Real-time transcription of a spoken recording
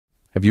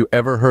Have you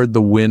ever heard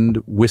the wind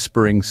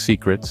whispering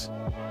secrets?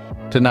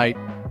 Tonight,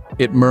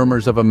 it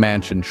murmurs of a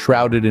mansion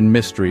shrouded in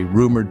mystery,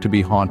 rumored to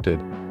be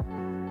haunted.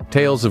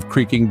 Tales of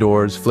creaking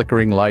doors,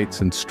 flickering lights,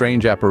 and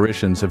strange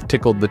apparitions have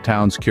tickled the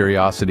town's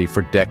curiosity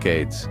for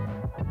decades.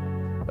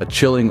 A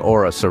chilling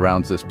aura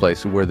surrounds this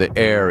place where the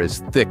air is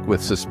thick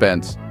with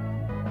suspense,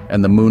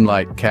 and the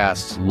moonlight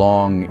casts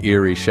long,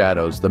 eerie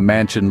shadows. The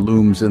mansion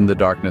looms in the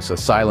darkness, a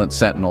silent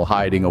sentinel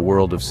hiding a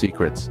world of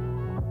secrets.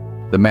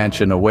 The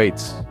mansion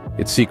awaits,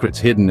 its secrets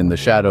hidden in the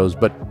shadows,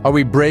 but are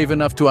we brave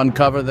enough to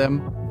uncover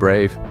them?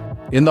 Brave.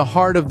 In the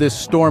heart of this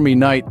stormy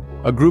night,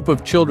 a group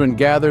of children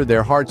gather,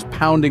 their hearts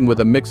pounding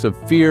with a mix of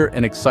fear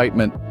and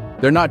excitement.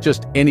 They're not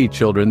just any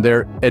children,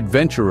 they're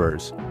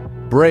adventurers,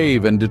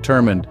 brave and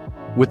determined.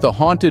 With the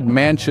haunted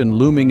mansion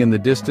looming in the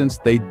distance,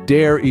 they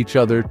dare each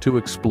other to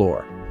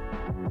explore.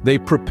 They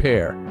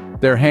prepare,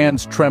 their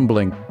hands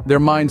trembling, their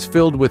minds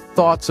filled with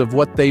thoughts of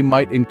what they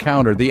might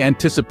encounter. The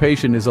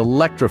anticipation is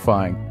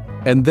electrifying.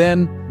 And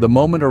then the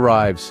moment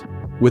arrives.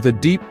 With a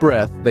deep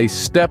breath, they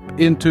step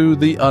into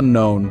the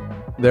unknown,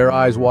 their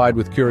eyes wide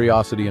with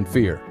curiosity and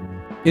fear.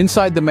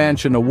 Inside the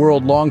mansion, a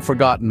world long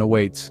forgotten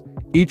awaits.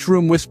 Each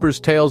room whispers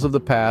tales of the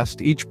past,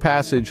 each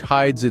passage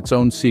hides its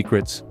own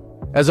secrets.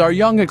 As our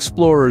young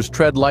explorers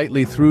tread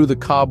lightly through the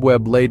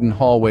cobweb-laden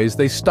hallways,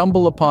 they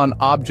stumble upon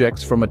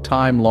objects from a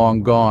time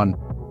long gone.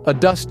 A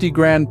dusty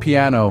grand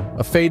piano,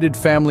 a faded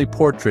family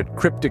portrait,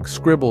 cryptic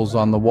scribbles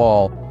on the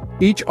wall.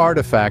 Each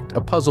artifact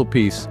a puzzle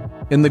piece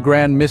in the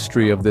grand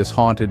mystery of this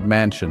haunted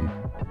mansion.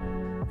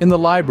 In the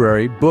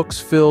library, books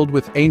filled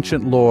with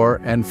ancient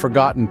lore and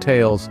forgotten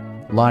tales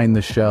line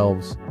the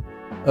shelves.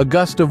 A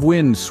gust of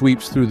wind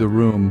sweeps through the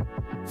room,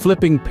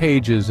 flipping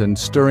pages and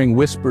stirring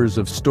whispers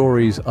of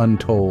stories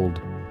untold.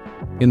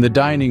 In the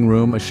dining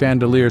room, a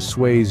chandelier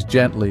sways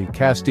gently,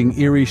 casting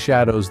eerie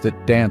shadows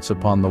that dance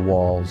upon the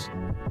walls.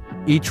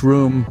 Each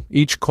room,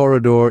 each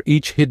corridor,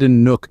 each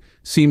hidden nook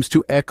seems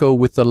to echo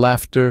with the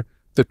laughter,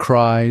 the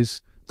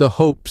cries, the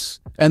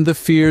hopes, and the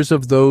fears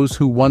of those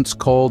who once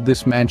called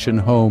this mansion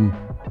home.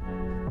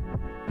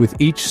 With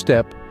each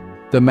step,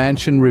 the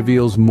mansion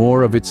reveals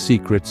more of its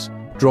secrets,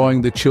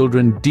 drawing the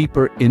children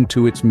deeper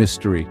into its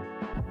mystery.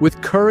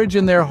 With courage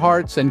in their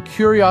hearts and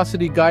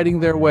curiosity guiding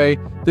their way,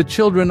 the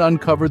children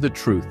uncover the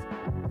truth.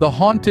 The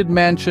haunted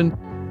mansion,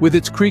 with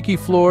its creaky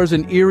floors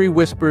and eerie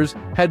whispers,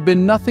 had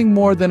been nothing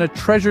more than a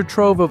treasure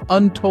trove of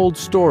untold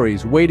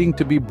stories waiting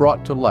to be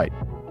brought to light.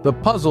 The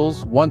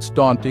puzzles, once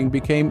daunting,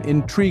 became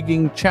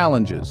intriguing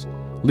challenges,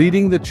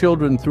 leading the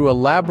children through a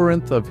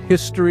labyrinth of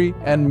history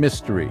and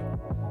mystery.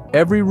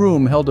 Every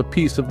room held a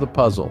piece of the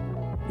puzzle,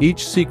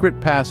 each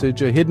secret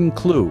passage a hidden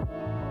clue,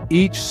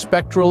 each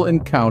spectral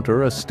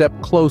encounter a step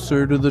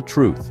closer to the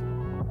truth.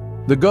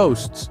 The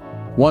ghosts,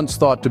 once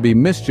thought to be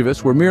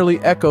mischievous, were merely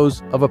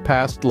echoes of a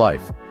past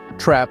life,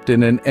 trapped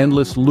in an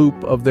endless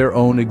loop of their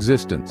own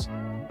existence.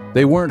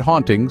 They weren't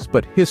hauntings,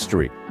 but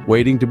history,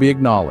 waiting to be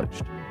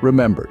acknowledged,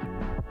 remembered.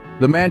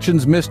 The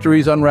mansion's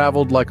mysteries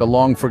unraveled like a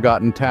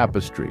long-forgotten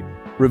tapestry,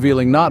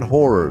 revealing not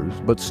horrors,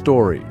 but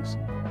stories.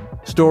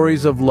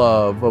 Stories of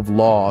love, of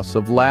loss,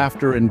 of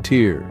laughter and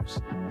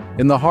tears.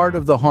 In the heart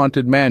of the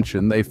haunted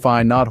mansion, they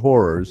find not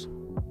horrors,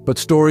 but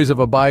stories of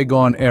a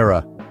bygone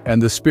era,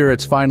 and the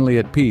spirits finally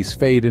at peace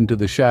fade into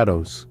the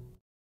shadows.